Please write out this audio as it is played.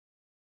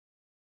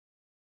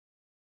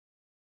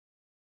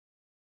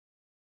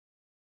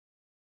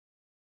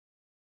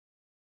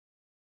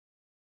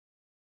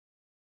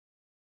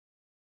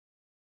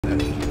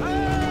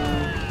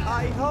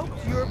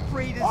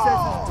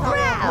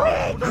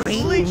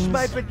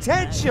my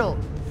potential,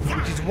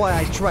 which is why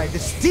I tried to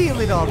steal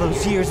it all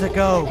those years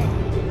ago.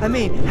 I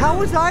mean, how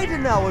was I to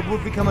know it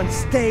would become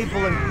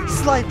unstable and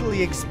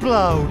slightly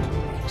explode?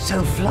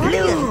 So fly,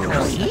 of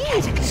course, the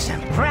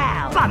cataclysm.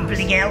 Proud,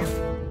 bumbling elf.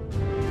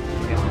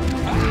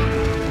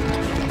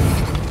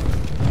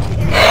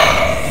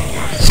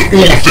 So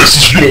all of this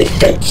is your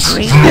fault,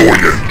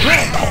 Florian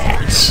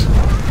Greenheart.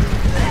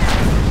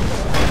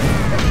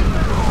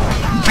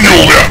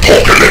 Feel the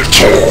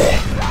apocalyptor.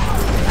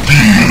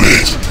 Feel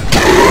it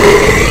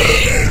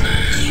burn.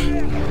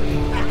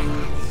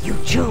 You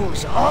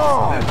choose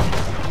all.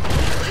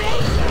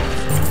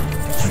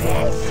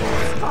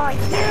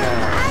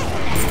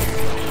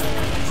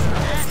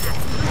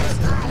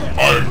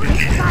 I'm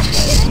beginning to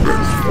suspect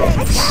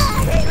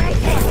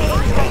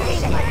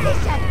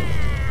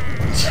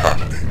what's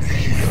happening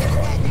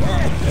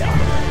here.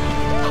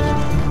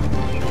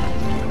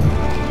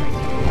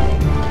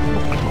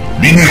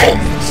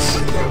 Minions!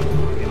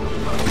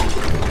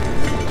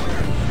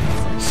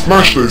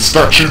 Smash those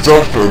statues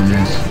up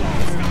and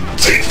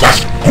take that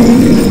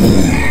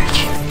gold!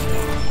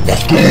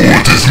 What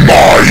gold is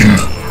mine?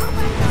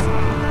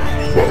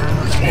 Well,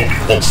 it will be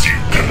once you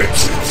collect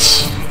it.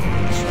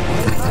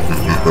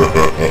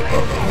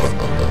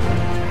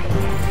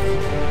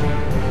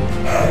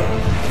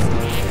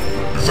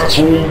 Is that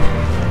all?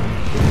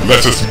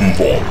 Let us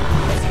move on.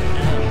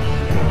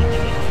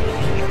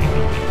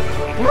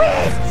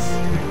 Reds!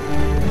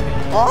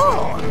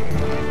 Oh!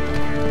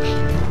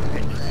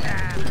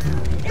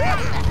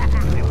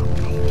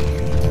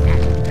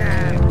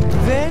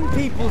 Then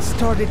people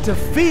started to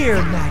fear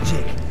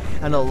magic.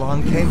 And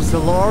along came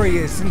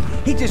Solarius, and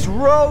he just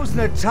rose in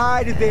a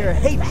tide of their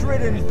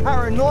hatred and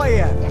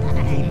paranoia.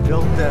 He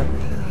built a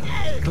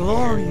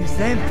glorious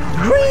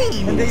empire.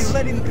 Green! And they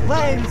let him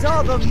cleanse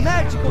all the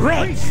magical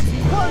creatures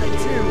he wanted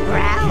to.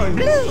 Brown,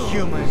 blue.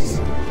 Humans.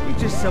 You're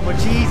just so much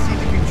easier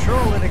to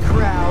control in a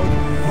crowd,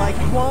 like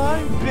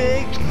one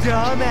big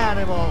dumb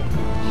animal.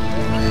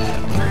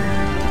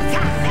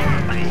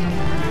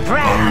 I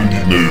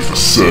only know for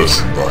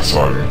certain that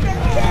I'm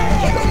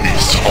at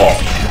least half.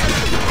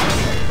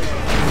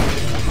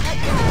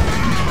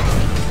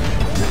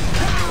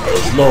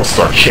 As last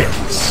I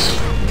checked,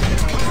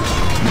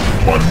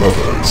 my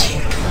mother is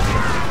here.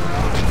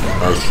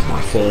 As for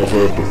my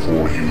father,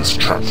 before he was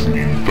trapped in the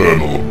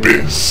infernal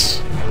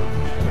abyss,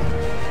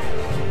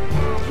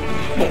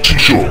 not too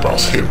sure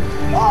about him.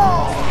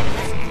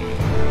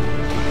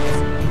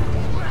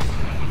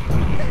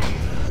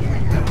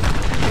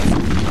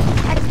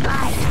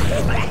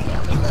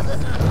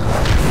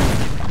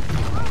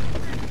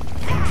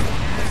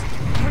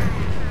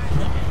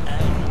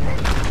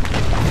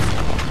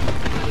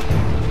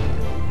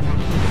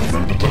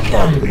 Remember the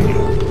plan,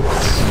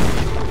 minions.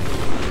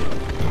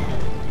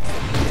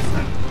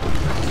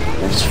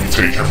 Once we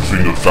take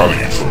everything of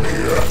value from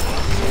here,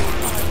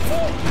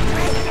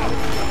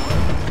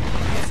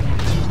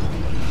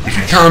 if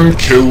you can,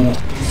 kill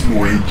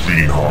Florian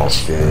Greenheart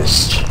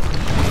first.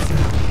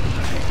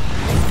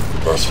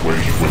 That way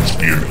he won't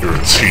be an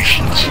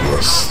irritation to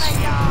us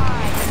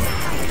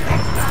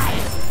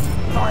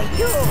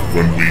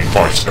when we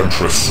fight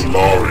Empress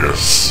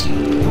Solarius.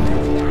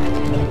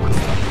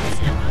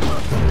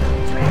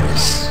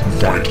 Yes,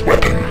 find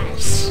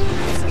weapons.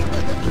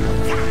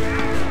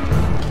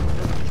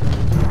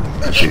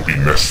 It should be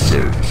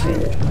necessary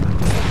before.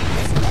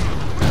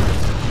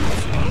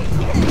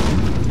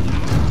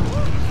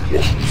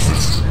 What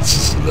resistance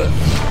is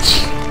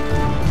left?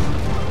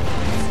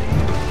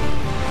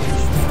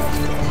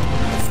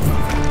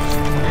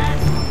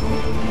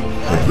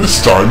 And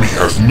this time he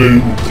has no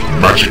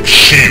magic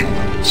shield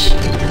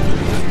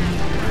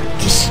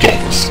to stop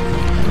us.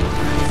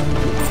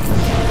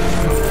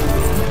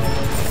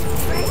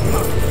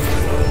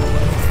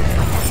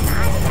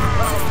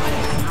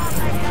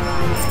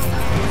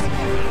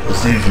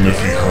 As even if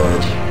he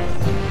had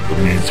the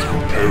means of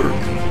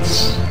repairing it,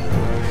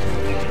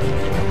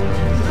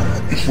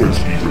 it won't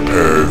be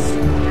repaired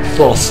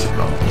fast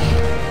enough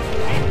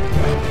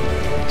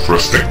for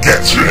us to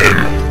get to him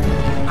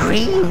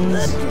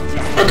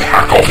and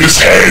hack off his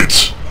head.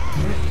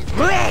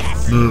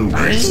 No,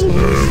 wait,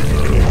 no.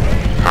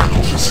 Hack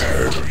off his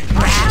head.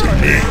 Are you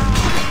kidding me?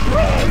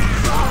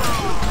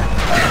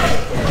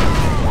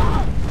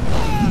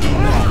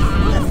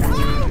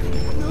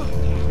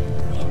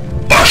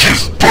 Bash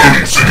his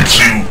bones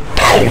into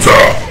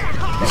powder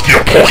with the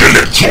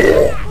Apocalyptor.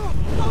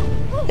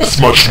 That's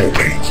much more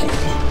painful.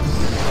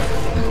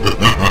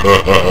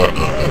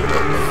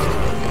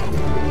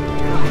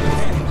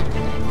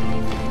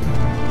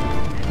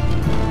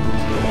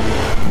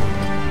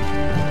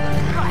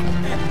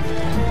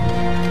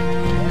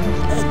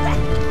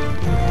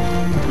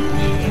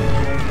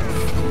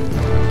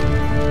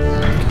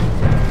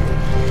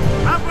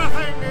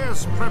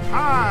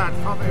 Prepared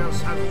for the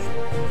ascension.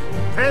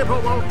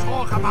 People will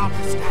talk about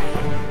this day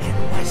in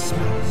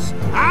whispers.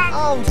 And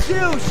Oh,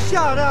 do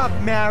shut up,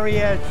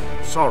 Marion!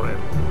 sorry,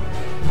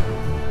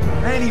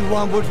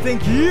 Anyone would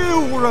think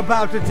you were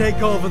about to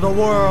take over the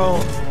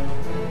world!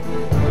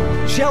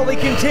 Shall we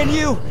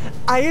continue?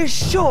 I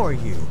assure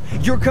you,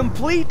 your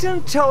complete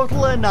and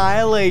total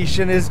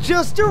annihilation is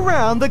just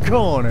around the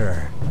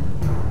corner.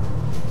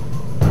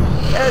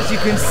 As you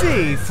can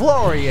see,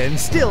 Florian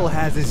still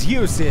has his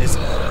uses.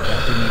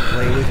 Letting me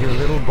play with your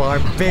little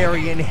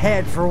barbarian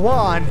head for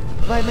one.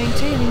 By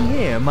maintaining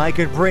him, I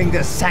could bring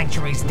the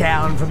sanctuaries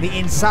down from the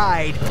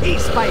inside,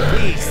 piece by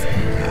piece.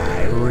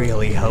 I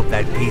really hope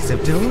that piece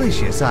of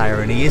delicious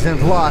irony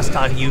isn't lost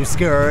on you,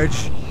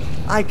 Scourge.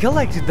 I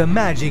collected the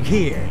magic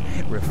here,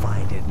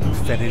 refined it and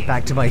fed it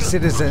back to my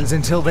citizens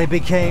until they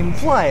became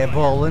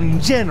pliable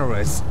and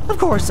generous. Of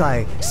course,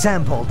 I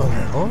sampled a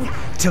little,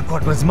 took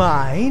what was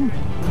mine.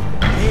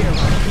 Here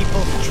are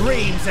people's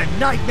dreams and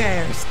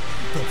nightmares,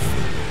 their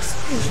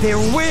fears, their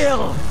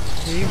will.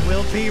 He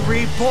will be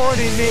reborn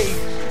in me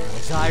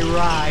as I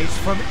rise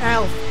from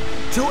elf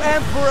to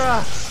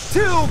emperor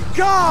to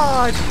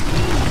god!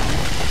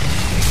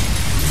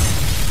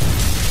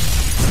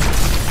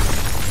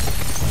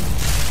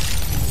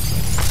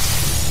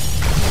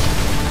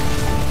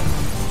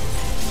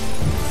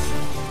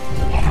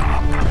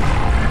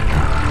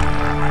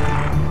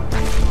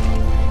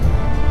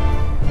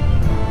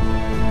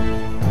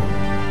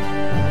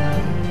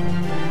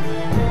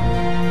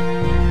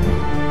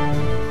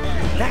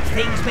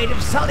 Thing's made of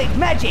solid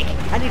magic,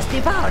 and it's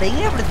devouring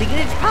everything in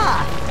its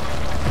path.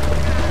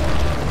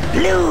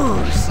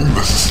 Blues!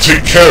 Let's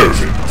take care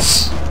of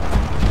it.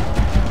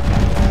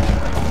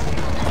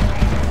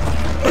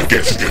 I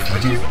get to get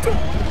rid of it.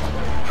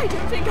 I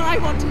don't think I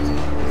want to.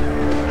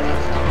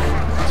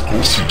 Of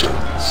course you don't.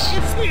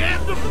 It's the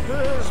end of the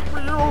day. It's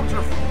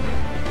beautiful.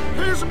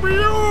 It's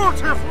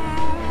beautiful.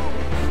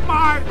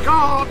 My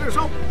God, it's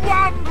a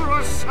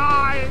wondrous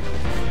sight.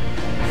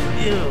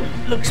 Ew,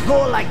 looks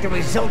more like the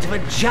result of a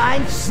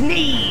giant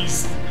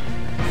sneeze.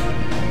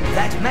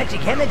 That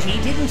magic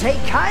energy didn't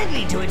take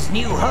kindly to its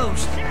new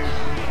host.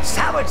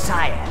 Soured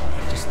Sire,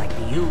 just like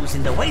the ooze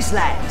in the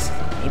wastelands.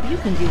 Maybe you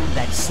can deal with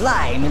that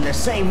slime in the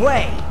same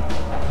way.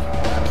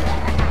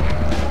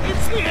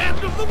 It's the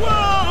end of the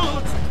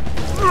world!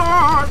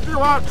 Lord, you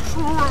are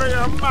truly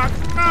a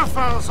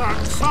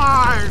magnificent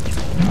sight!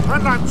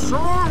 And I'm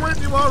sure when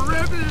you are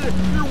ready,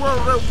 you will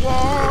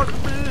reward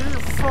me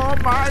for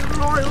my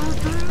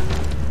loyalty.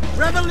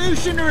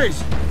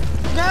 Revolutionaries!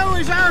 Now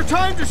is our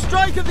time to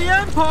strike at the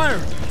Empire!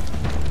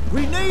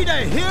 We need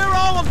a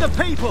hero of the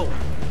people!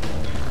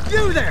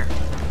 You there!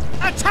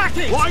 Attack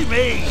it! Why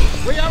me?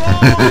 We are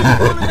all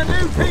calling the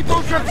new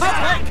People's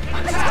Republic!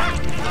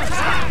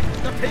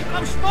 The people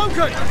have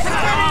spoken! Get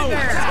in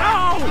there!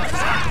 No!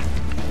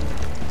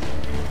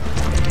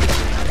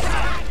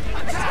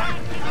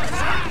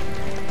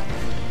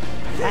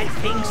 That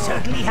thing's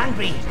certainly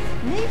hungry.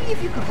 Maybe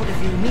if you could put a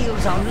few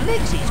meals on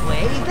Legs's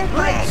way, that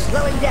might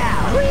slow him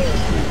down.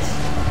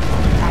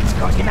 That's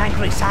got him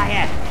angry,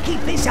 Sire.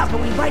 Keep this up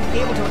and we might be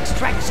able to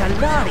extract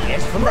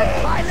Solarius from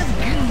that pile of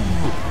goo.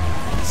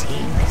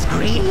 See, this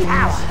green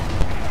power.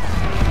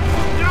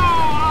 You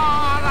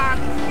are an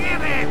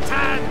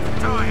irritant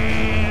to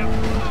him.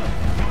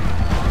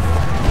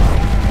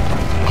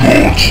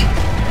 Good.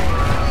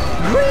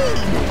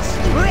 Greens!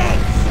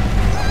 Reds!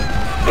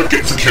 I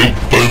get to kill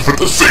both at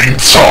the same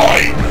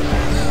time.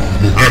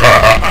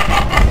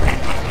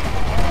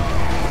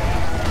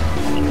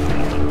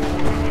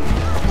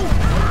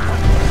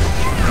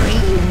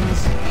 Greens!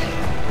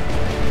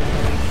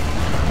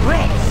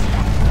 Reds!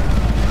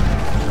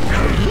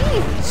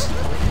 Greens!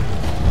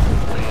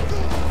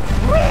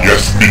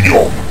 Yes,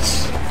 minions.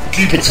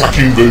 Keep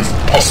attacking those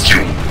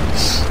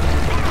pustules.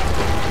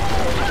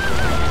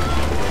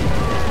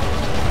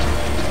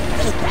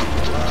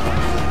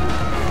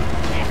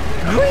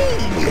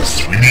 Yes,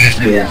 we need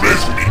more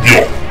red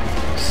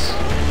minions.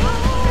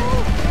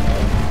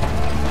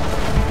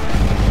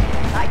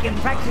 I can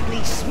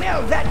practically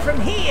smell that from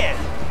here.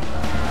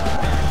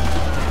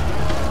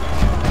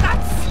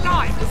 That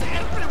slime is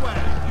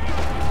everywhere.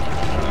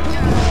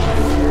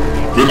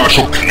 Then I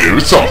shall clear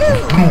it up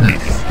with blue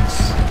minions.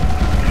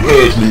 You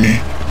heard me.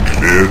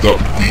 Cleared up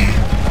the...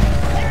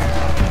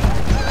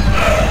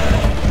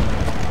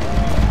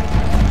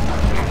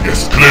 Yes,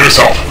 clear it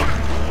up.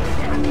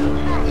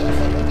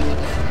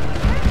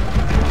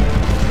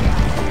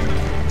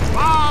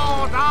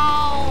 Bow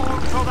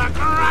down to the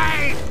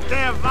great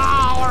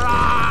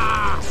devourer.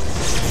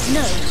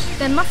 No,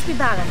 there must be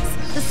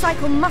balance. The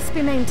cycle must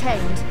be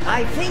maintained.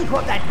 I think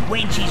what that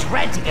wench is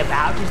ranting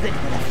about is that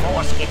when the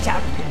force gets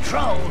out of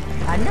control,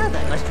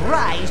 another must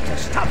rise to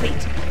stop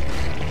it.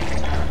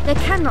 There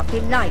cannot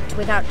be light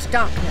without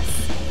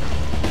darkness.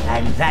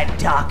 And that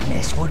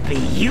darkness would be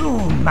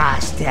you,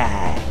 Master.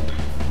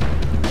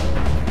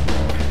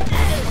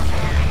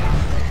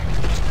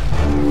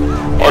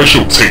 I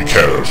shall take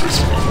care of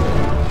it.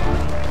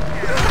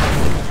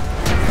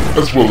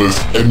 As well as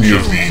any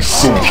of the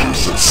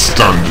soldiers that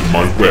stand in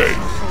my way.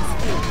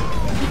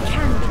 He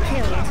can be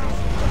killed.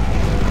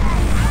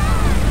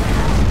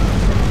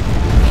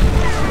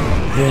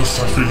 Yes,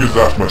 I figured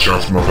that much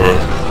out, Mother.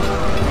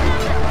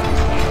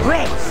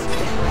 Reds!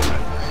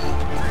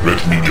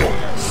 Red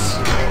minions.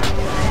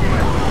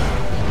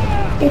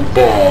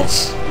 Bombard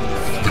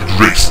the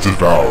race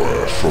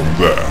devourer from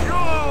there. You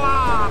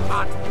are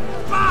but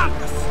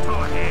bugs to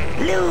him.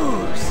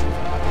 Lose!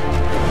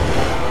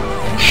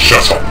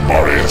 Shut up,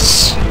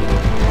 Marius.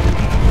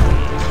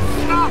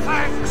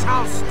 Nothing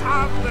shall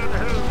stand in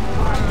his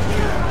way.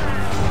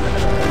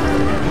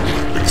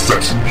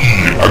 Except me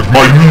and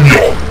my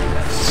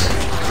minions.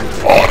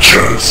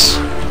 Archers,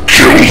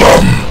 kill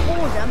them.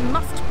 Order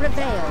must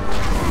prevail.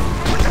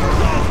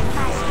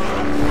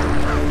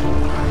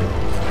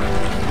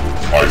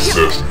 I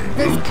certainly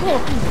Those will. poor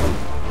people.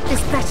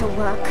 This better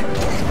work.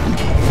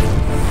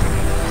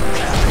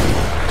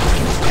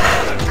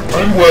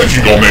 I'm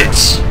working on it.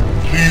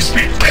 Please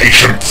be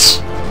patient.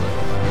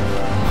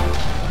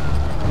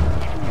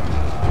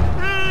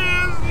 He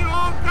is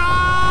your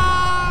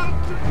God.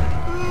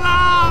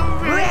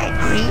 Love him. Red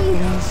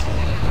greens!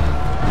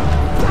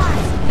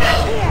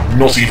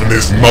 Not even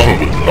his mother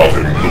would love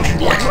him looking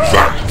like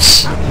that.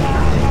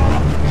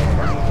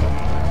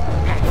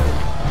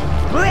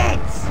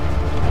 Reds!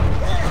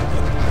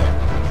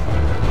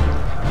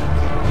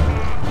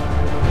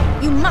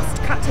 You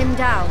must cut him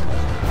down.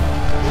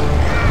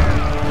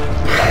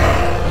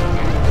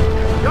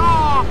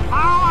 Your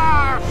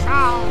power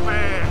shall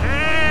be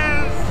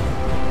his.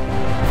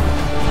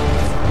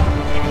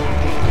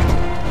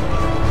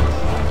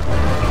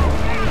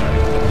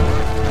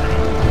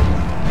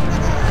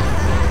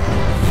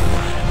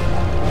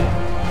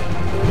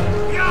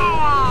 You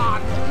are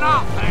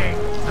nothing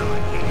to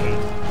him.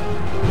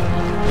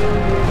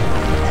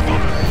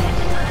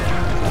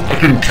 I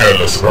couldn't care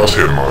less about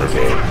him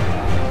either.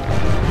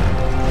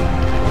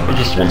 I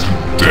just want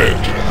him dead.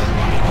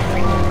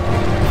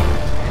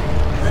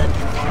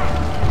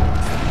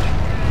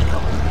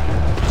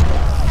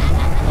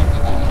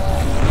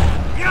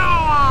 You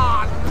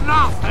are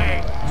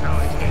nothing to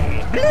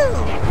him.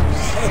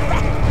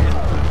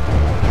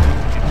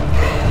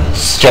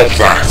 Stop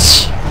that!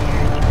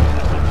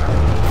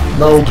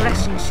 No,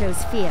 Aggression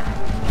shows fear.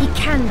 He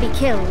can be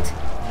killed.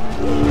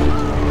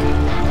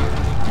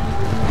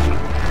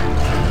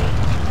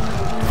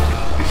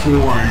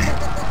 before I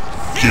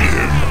kill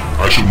him,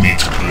 I shall need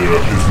to clear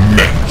up his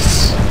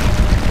mess.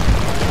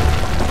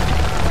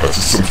 That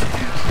is something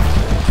you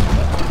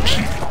don't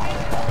see.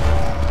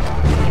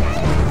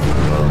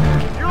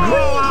 You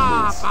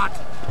are but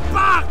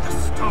bugs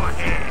to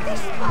him.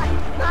 This one,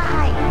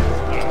 mine!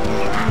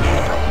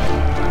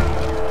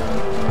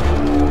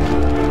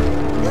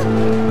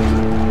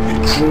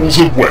 Crawls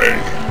away.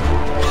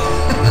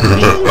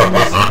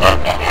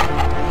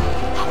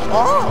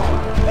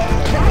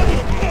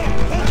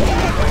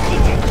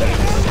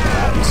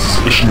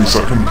 Suspicions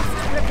are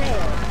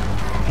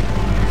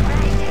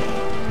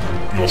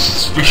Your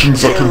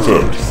suspicions are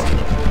confirmed.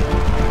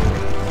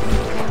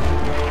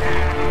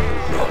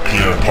 Now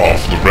clear a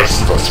path for the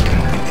rest of us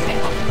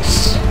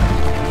humans.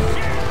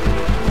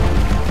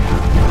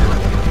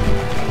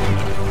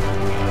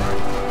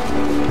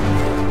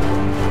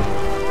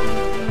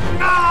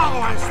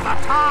 Now is the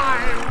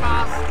time,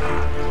 Master.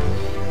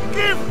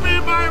 Give me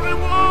my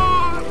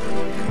reward.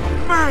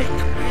 Make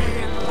me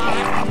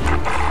laugh.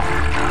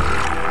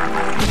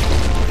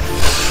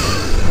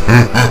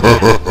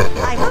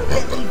 I hope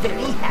they'll be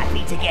very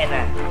happy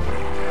together.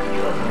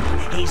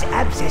 His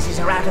abscesses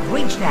are out of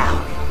reach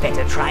now.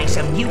 Better try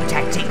some new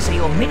tactics so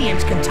your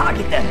minions can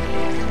target them.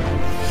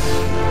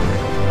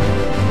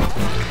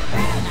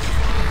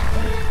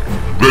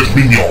 Red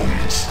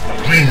minions,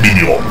 green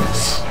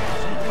minions.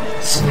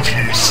 Some of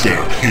you stay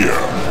up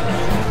here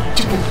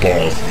to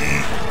bombard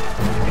the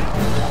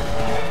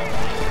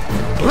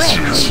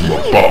series from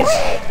above.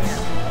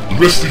 The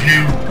rest of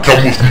you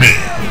come with me.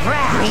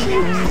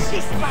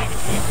 This one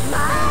is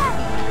mine.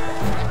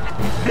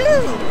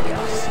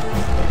 Blues.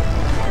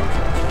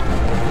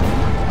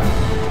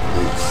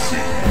 Let's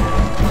see.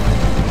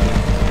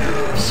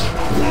 Yes,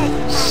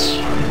 close.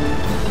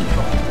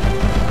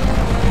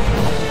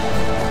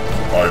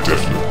 I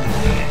definitely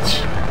need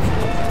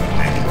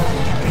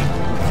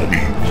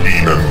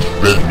green and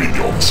red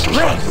minions to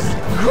tackle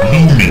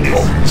blue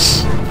minions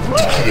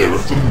to clear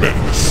up the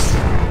menace.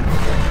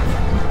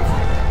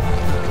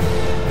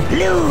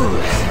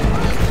 Blues.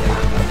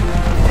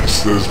 Yes,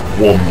 there's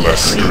one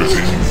less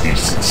irritating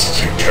nuisance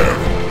to take care of.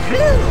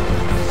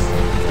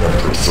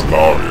 Emperor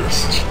Solarius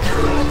took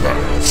care of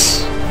that.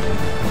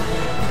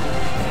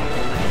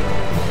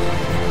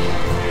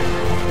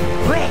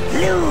 Red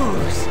blues.